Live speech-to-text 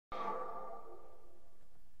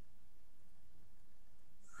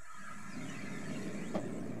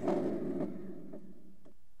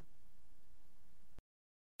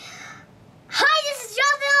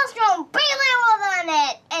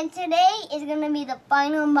going to be the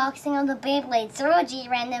final unboxing of the Beyblades Orojya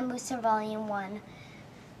Random Booster Volume 1.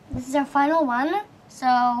 This is our final one, so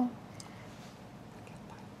I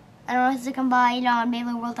don't know if you can buy it on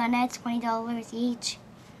BeybladeWorld.net, $20 each.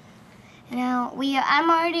 Now,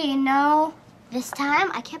 I'm already know this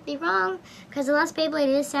time, I can't be wrong, because the last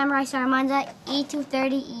Beyblade is Saramanda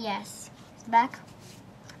E230ES. It's back.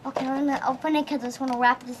 Okay, I'm going to open it because I just want to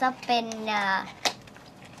wrap this up and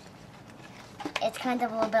it's kind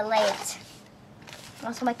of a little bit late.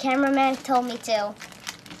 Also, my cameraman told me to.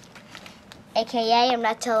 AKA, I'm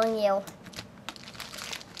not telling you.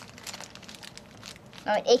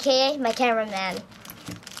 Oh, AKA, my cameraman.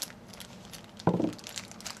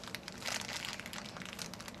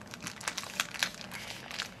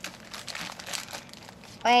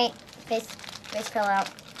 Wait, face fell out.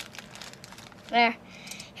 There.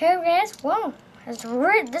 Here it is. Whoa,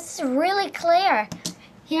 this is really clear.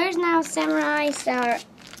 Here's now Samurai Star.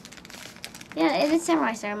 Yeah, it is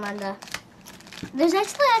Samurai Saramanda. There's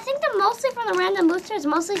actually, I think that mostly from the random boosters,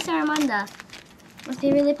 mostly Saramanda. Must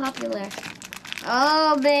be really popular.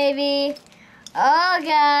 Oh, baby. Oh,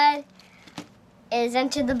 God. It's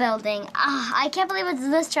entered the building. I can't believe it's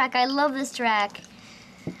this track. I love this track.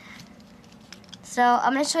 So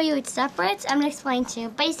I'm going to show you it's separate. I'm going to explain to you.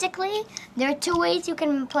 Basically, there are two ways you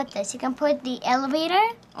can put this. You can put the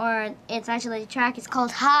elevator, or it's actually the track. It's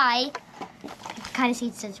called high. You can kind of see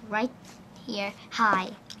it says right here, high.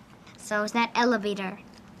 So it's not elevator,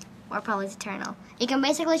 or probably it's eternal. You can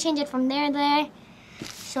basically change it from there to there.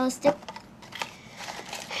 Show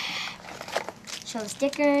the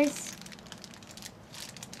stickers.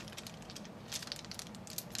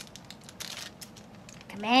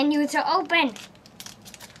 Command you to open.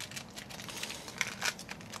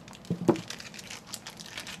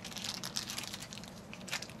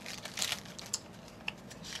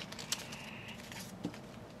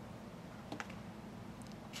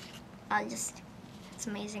 It's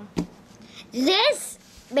amazing. This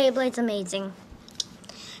Beyblade's amazing.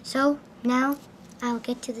 So now I'll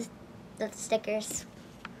get to the stickers.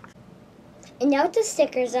 And now with the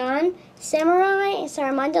stickers on,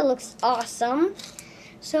 Saramanda looks awesome.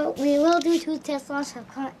 So we will do two test launches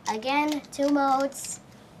again, 2 modes.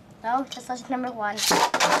 So test launch number 1.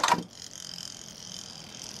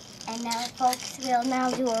 And now, folks, we'll now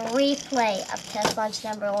do a replay of test launch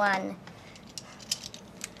number 1.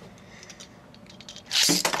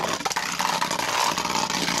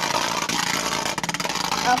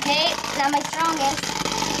 Okay, not my strongest.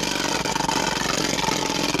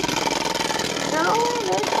 No,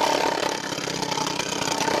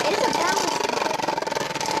 it is a balance type.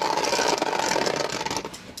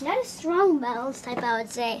 Not a strong balance type, I would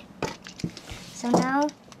say. So now,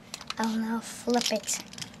 I'll now flip it.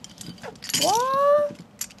 Whoa!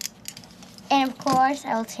 And of course,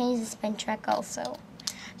 I will change the spin track also.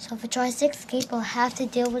 So if it tries to escape, we'll have to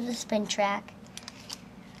deal with the spin track.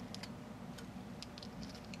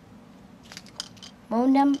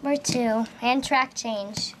 Mode number 2, and track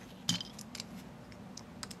change.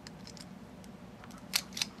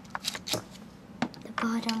 The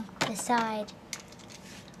bottom, the side.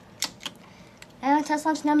 And test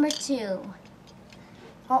launch number 2.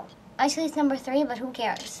 Well, actually it's number 3, but who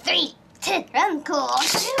cares? 3, 2, run, cool,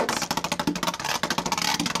 shoot!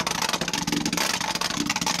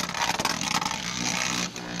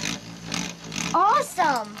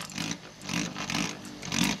 Awesome!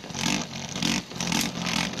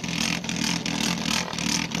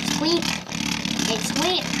 Weak. It's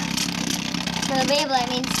weak. For the Beyblade, I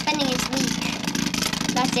mean spinning is weak.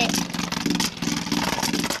 That's it.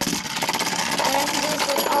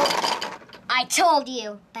 Oh, I told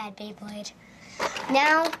you, bad Beyblade.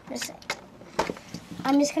 Now,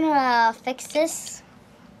 I'm just gonna fix this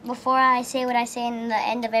before I say what I say in the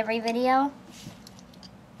end of every video.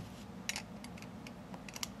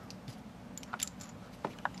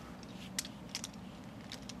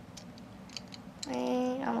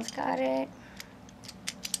 Almost got it.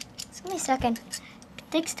 Just give me a second. It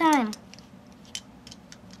takes time.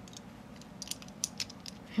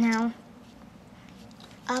 Now,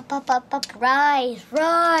 up, rise,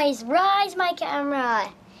 my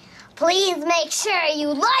camera. Please make sure you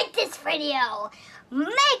like this video,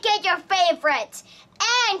 make it your favorite,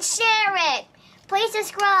 and share it. Please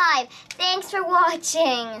subscribe. Thanks for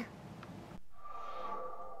watching.